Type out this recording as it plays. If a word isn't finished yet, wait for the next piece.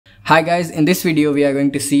Hi guys, in this video we are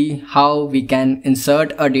going to see how we can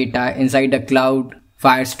insert a data inside the Cloud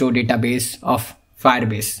Firestore database of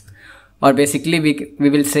Firebase. Or basically we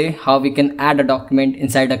will say how we can add a document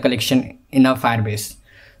inside a collection in a Firebase.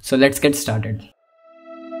 So let's get started.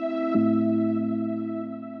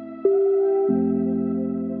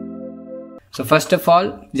 So first of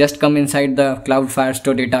all, just come inside the Cloud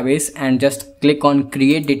Firestore database and just click on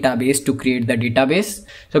create database to create the database.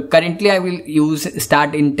 So currently I will use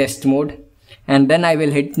start in test mode and then I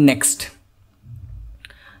will hit next.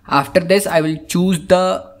 After this I will choose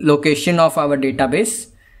the location of our database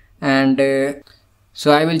and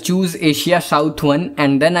so I will choose Asia South 1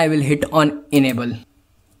 and then I will hit on enable.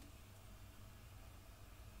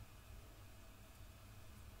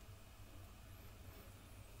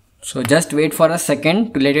 So just wait for a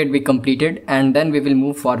second to let it be completed and then we will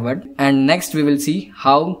move forward, and next we will see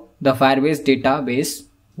how the Firebase database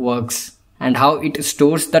works and how it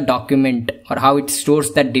stores the document or how it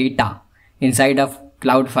stores the data inside of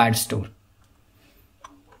Cloud Firestore.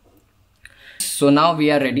 So now we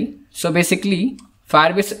are ready. So basically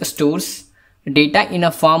Firebase stores data in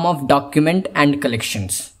a form of document and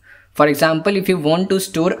collections. For example, if you want to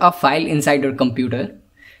store a file inside your computer,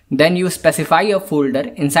 then you specify a folder.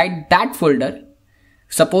 Inside that folder,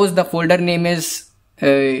 suppose the folder name is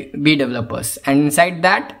B developers, and inside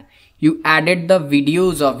that you added the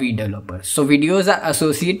videos of B developers. So videos are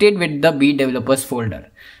associated with the B developers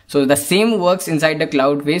folder. So the same works inside the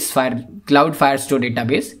Cloud Firestore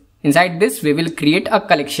database. Inside this we will create a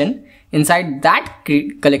collection. Inside that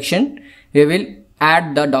collection we will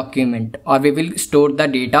add the document or we will store the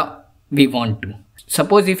data we want to.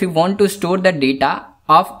 Suppose if you want to store the data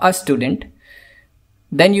of a student,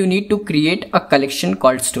 then you need to create a collection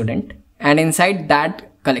called student, and inside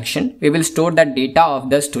that collection we will store the data of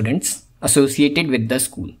the students associated with the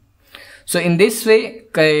school. So in this way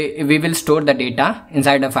we will store the data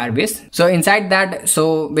inside a Firebase. So inside that,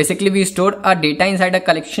 so basically we store a data inside a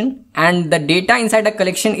collection, and the data inside a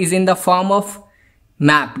collection is in the form of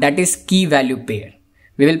map, that is key value pair.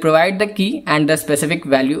 We will provide the key and the specific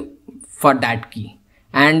value for that key.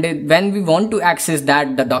 And when we want to access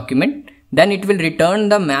the document, then it will return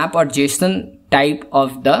the map or JSON type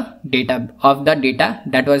of the data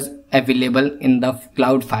that was available in the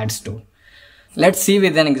Cloud Firestore. Let's see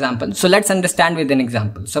with an example. So let's understand with an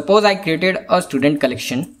example. Suppose I created a student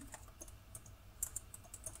collection,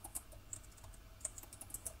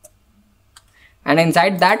 and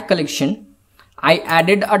inside that collection I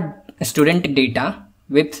added a student data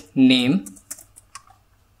with name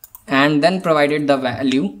and then provided the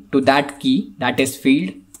value to that key, that is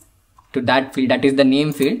field, to that field, that is the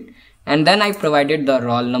name field, and then I provided the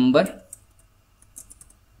roll number,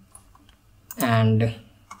 and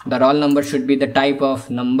the roll number should be the type of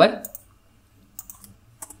number,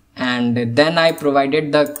 and then I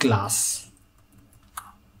provided the class.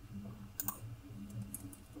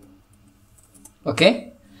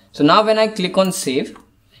 Okay, so now when I click on save,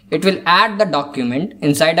 it will add the document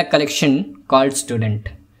inside a collection called student.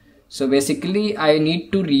 So basically I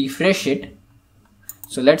need to refresh it.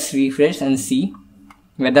 So let's refresh and see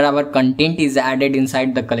whether our content is added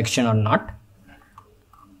inside the collection or not.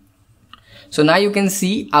 So now you can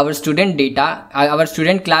see our student data, our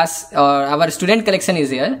student class or our student collection is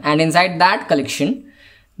here, and inside that collection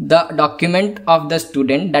the document of the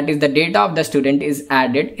student, that is the data of the student, is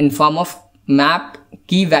added in form of map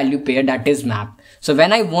key value pair, that is map. So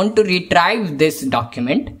when I want to retrieve this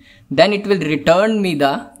document, then it will return me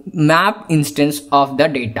the map instance of the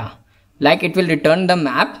data. Like it will return the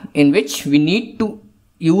map in which we need to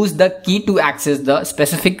use the key to access the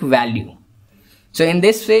specific value. So in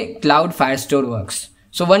this way Cloud Firestore works.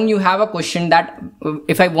 So when you have a question that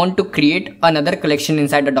if I want to create another collection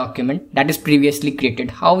inside a document that is previously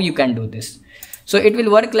created, how you can do this? So it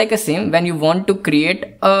will work like a same. When you want to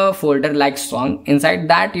create a folder like song, inside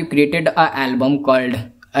that you created an album called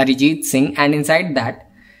Arijit Singh, and inside that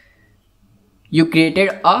you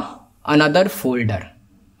created another folder.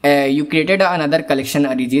 You created another collection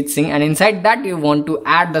Arijit Singh, and inside that you want to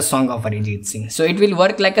add the song of Arijit Singh. So it will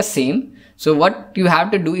work like a same. So what you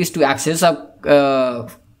have to do is to access a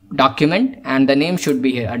document, and the name should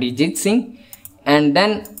be here Arijit Singh, and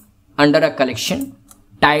then under a collection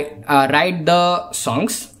write the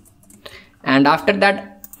songs, and after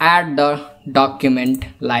that add the document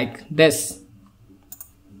like this.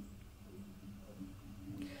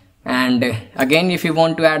 And again, if you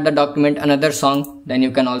want to add the document another song, then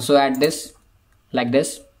you can also add this like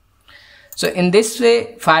this. So in this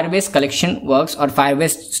way Firebase collection works, or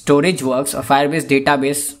Firebase storage works, or Firebase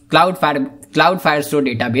database Cloud Firestore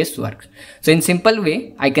database works. So in simple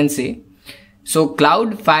way I can say So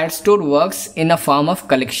Cloud Firestore works in a form of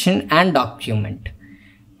collection and document.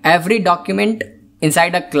 Every document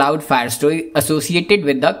inside a Cloud Firestore is associated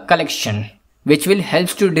with the collection, which will help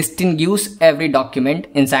to distinguish every document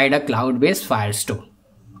inside a cloud-based Firestore.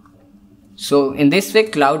 So in this way,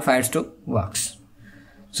 Cloud Firestore works.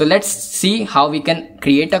 So let's see how we can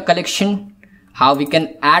create a collection, how we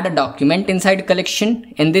can add a document inside a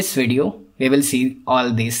collection. In this video, we will see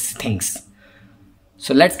all these things.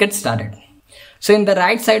 So let's get started. So in the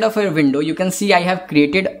right side of your window, you can see I have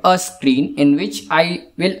created a screen in which I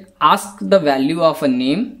will ask the value of a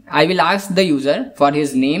name. I will ask the user for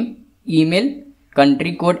his name, email,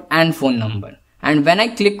 country code and phone number. And when I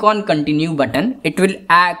click on continue button, it will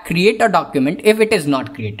create a document if it is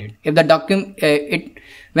not created. If the document,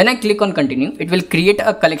 when I click on continue, it will create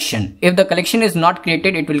a collection. If the collection is not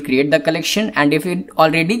created, it will create the collection. And if it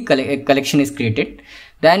already collection is created,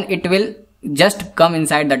 then it will just come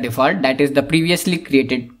inside the default, that is the previously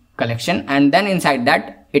created collection, and then inside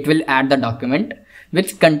that it will add the document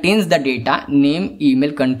which contains the data, name,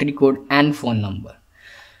 email, country code and phone number.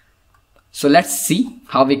 So let's see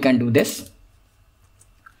how we can do this.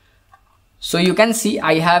 So you can see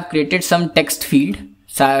I have created some text field,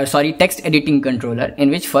 text editing controller, in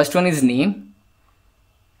which first one is name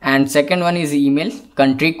and second one is email,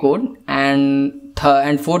 country code and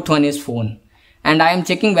fourth one is phone. And I am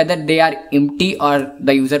checking whether they are empty or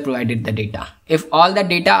the user provided the data. If all the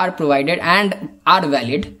data are provided and are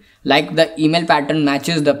valid, like the email pattern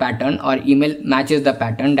matches the pattern or email matches the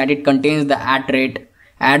pattern, that it contains the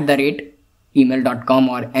 @, email.com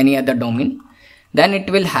or any other domain, then it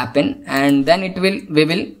will happen, and then we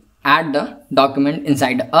will add the document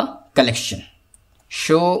inside a collection.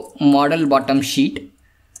 Show model bottom sheet.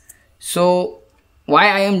 So why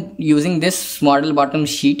I am using this model bottom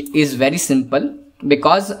sheet is very simple,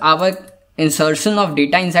 because our insertion of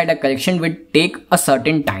data inside a collection will take a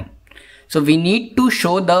certain time. So we need to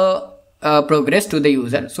show the progress to the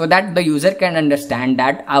user so that the user can understand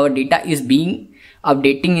that our data is being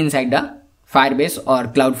updating inside the Firebase or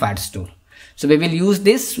Cloud Firestore. So we will use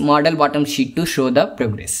this model bottom sheet to show the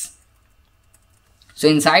progress. So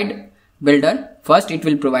inside builder, first it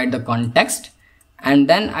will provide the context and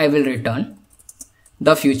then I will return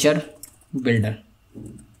the future builder.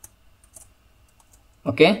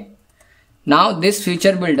 Okay, now this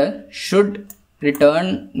future builder should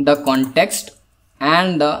return the context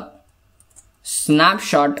and the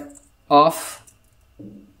snapshot of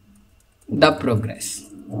the progress.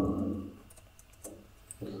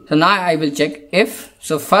 So now I will check if,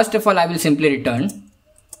 so first of all I will simply return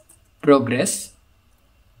progress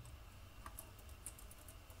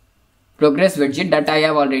widget that I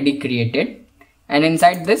have already created. And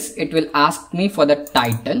inside this, it will ask me for the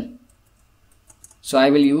title. So I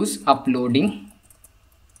will use uploading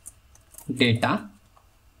data.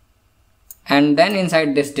 And then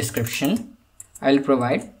inside this description, I will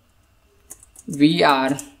provide we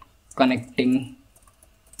are connecting.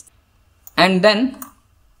 And then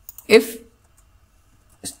if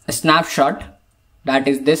a snapshot, that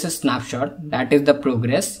is this snapshot, that is the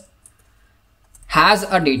progress, has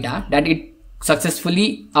a data that it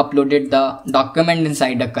successfully uploaded the document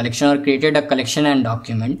inside the collection or created a collection and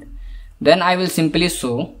document, then I will simply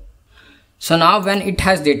show. So now when it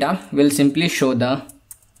has data, we'll simply show the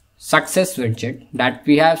success widget that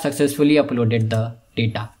we have successfully uploaded the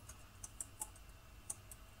data.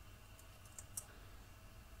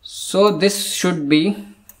 So this should be,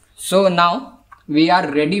 so now we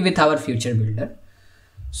are ready with our future builder.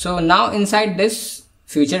 So now inside this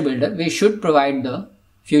future builder, we should provide the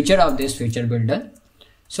future of this future builder.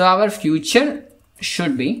 So our future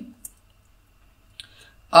should be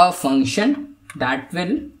a function that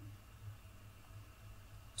will,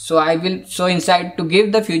 so inside to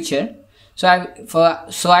give the future, so I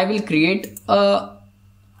will create a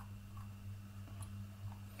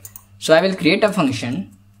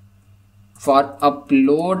function for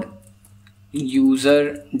upload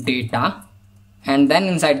user data, and then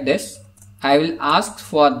inside this I will ask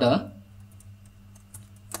for the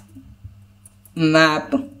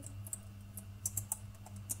map.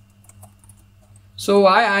 So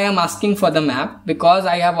why I am asking for the map? Because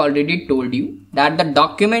I have already told you that the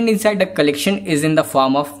document inside the collection is in the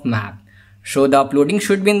form of map. So the uploading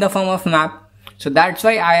should be in the form of map. So that's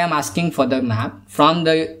why I am asking for the map from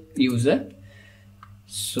the user.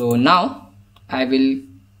 So now I will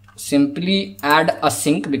simply add a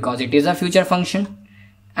sync because it is a future function.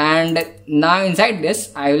 And now inside this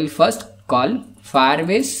I will first call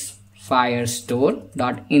Firebase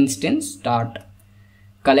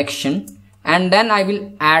Firestore.instance.collection, and then I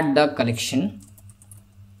will add the collection,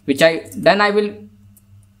 which I will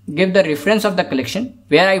give the reference of the collection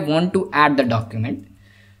where I want to add the document.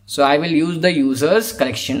 So I will use the users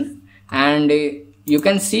collection, and you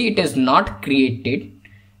can see it is not created.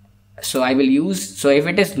 So I will use, so if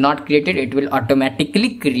it is not created, it will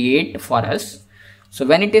automatically create for us. So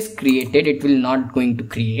when it is created, it will not going to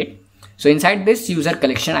create. So inside this user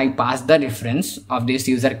collection, I pass the reference of this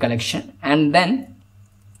user collection, and then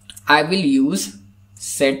I will use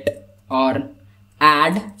set or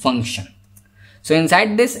add function. So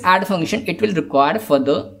inside this add function, it will require for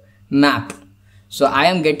the map. So I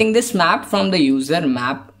am getting this map from the user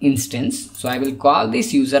map instance. So I will call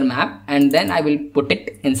this user map, and then I will put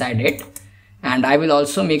it inside it. And I will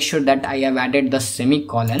also make sure that I have added the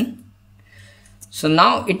semicolon. So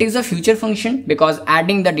now it is a future function because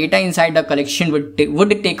adding the data inside the collection would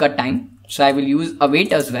take a time. So I will use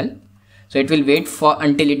await as well. So it will wait for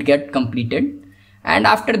until it get completed. And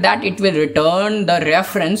after that, it will return the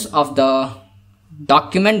reference of the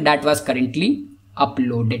document that was currently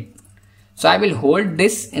uploaded. So I will hold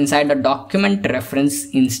this inside the document reference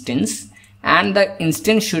instance, and the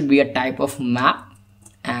instance should be a type of map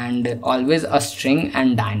and always a string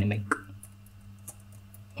and dynamic.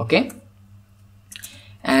 Okay.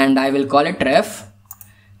 And I will call it ref,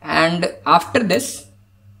 and after this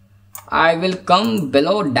I will come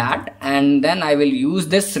below that, and then I will use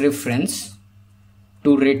this reference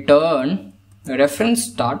to return reference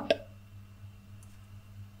dot.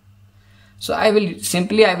 So I will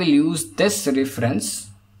use this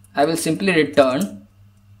reference. I will simply return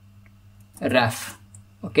ref.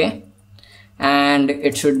 Okay, and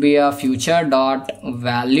it should be a future dot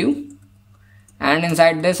value, and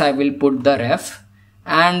inside this I will put the ref.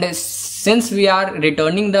 And since we are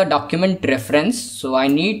returning the document reference, so I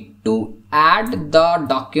need to add the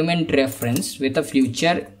document reference with a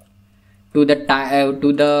future to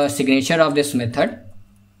the signature of this method,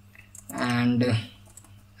 and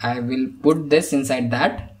I will put this inside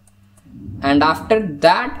that. And after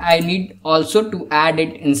that, I need also to add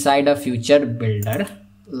it inside a future builder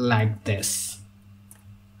like this.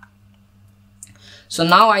 So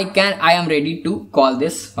now I am ready to call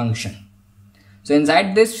this function. So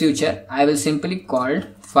inside this future, I will simply call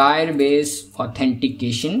Firebase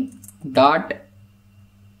authentication dot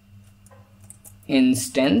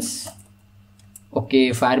instance. Okay,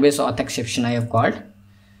 Firebase auth exception I have called.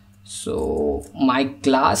 So my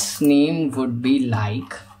class name would be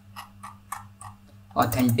like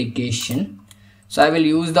authentication. So I will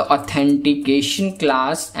use the authentication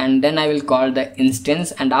class, and then I will call the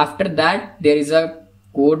instance, and after that there is a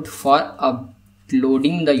code for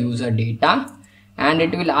uploading the user data. And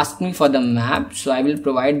it will ask me for the map, so I will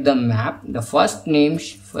provide the map. The first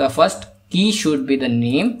key should be the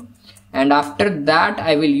name, and after that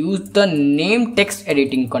I will use the name text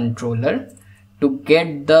editing controller to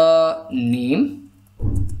get the name,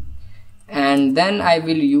 and then I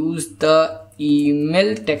will use the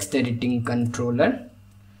email text editing controller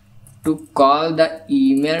to call the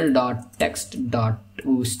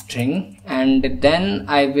email.text.toString, and then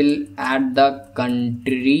I will add the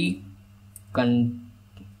country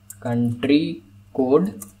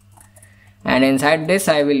code, and inside this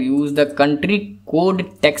I will use the country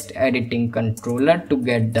code text editing controller to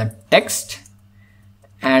get the text,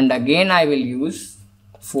 and again I will use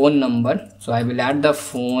phone number. So I will add the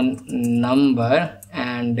phone number,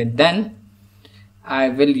 and then I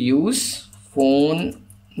will use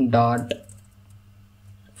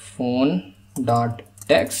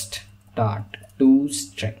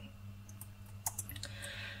phone.text.toString.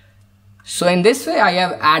 So in this way I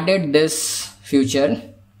have added this feature,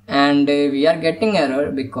 and we are getting error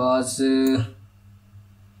because the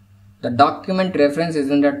document reference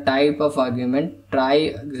isn't a type of argument. Try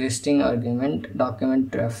existing argument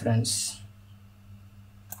document reference.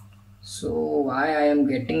 So why I am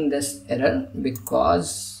getting this error?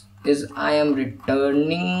 Because I am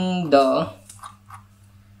returning the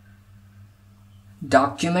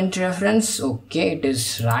document reference. Okay, it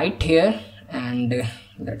is right here, and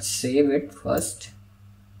let's save it first.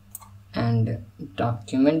 And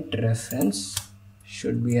document reference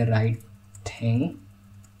should be a right thing.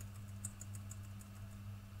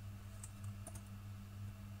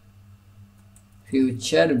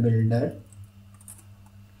 FutureBuilder,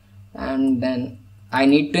 and then I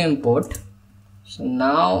need to import. So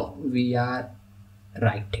now we are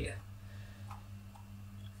right here.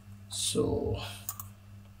 So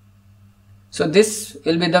this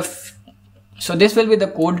will be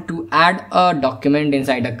the code to add a document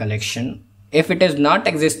inside a collection. If it is not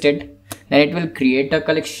existed, then it will create a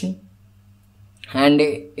collection, and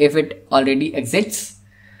if it already exists,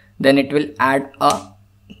 then it will add a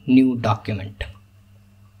new document.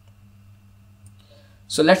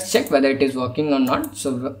 So let's check whether it is working or not.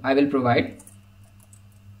 So I will provide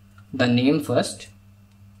the name first.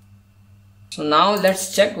 So now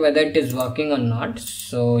let's check whether it is working or not.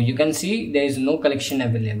 So you can see there is no collection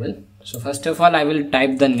available. So first of all, I will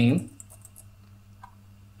type the name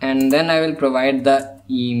and then I will provide the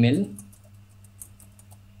email,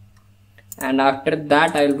 and after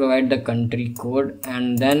that I will provide the country code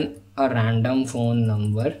and then a random phone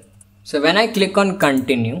number. So when I click on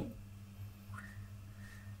continue,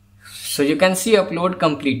 so you can see upload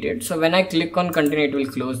completed. So when I click on continue, it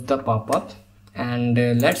will close the pop-up, and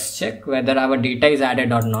let's check whether our data is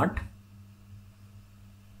added or not.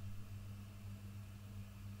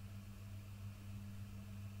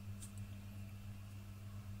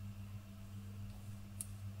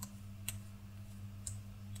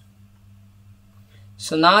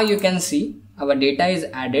 So now you can see our data is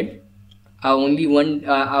added. Our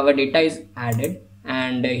data is added,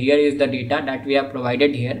 and here is the data that we have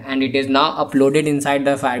provided here, and it is now uploaded inside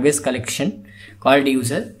the Firebase collection called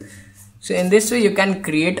user. So in this way you can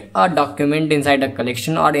create a document inside a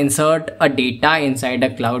collection or insert a data inside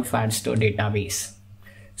a Cloud Firestore database.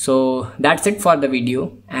 So that's it for the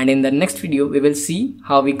video, and in the next video we will see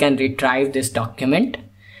how we can retrieve this document.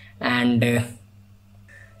 And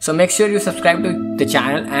so make sure you subscribe to the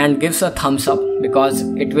channel and give us a thumbs up, because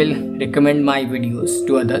it will recommend my videos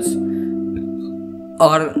to others.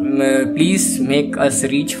 Or please make us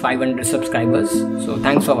reach 500 subscribers. So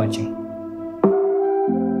thanks for watching.